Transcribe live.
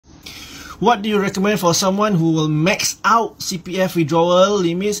What do you recommend for someone who will max out CPF withdrawal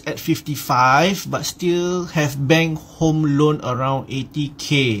limits at 55 but still have bank home loan around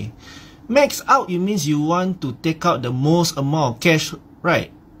 80k? Max out, it means you want to take out the most amount of cash,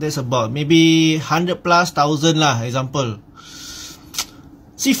 right? That's about maybe 100 plus 1,000 lah, example.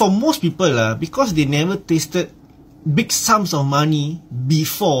 See, for most people because they never tasted big sums of money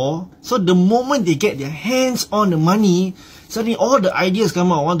before, so the moment they get their hands on the money, suddenly all the ideas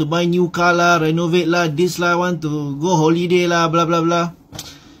come out. Want to buy new car lah, renovate lah, this lah, want to go holiday lah, blah blah blah.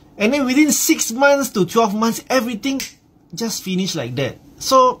 And then within 6 months to 12 months, everything just finished like that.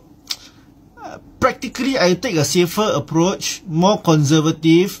 So practically I take a safer approach, more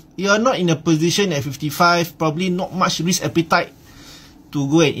conservative. You are not in a position at 55, probably not much risk appetite to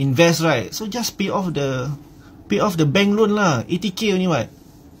go and invest, right? So just pay off the bank loan lah. 80k only what?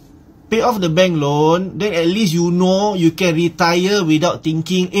 Pay off the bank loan, then at least you know you can retire without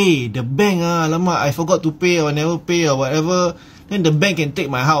thinking, the bank alamak, I forgot to pay or never pay or whatever. Then the bank can take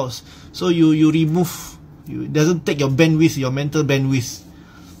my house. So you remove, it doesn't take your bandwidth, your mental bandwidth.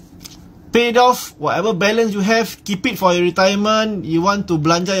 Paid off whatever balance you have, keep it for your retirement. You want to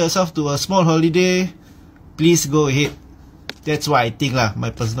belanja yourself to a small holiday, please go ahead. That's what I think lah,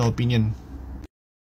 my personal opinion.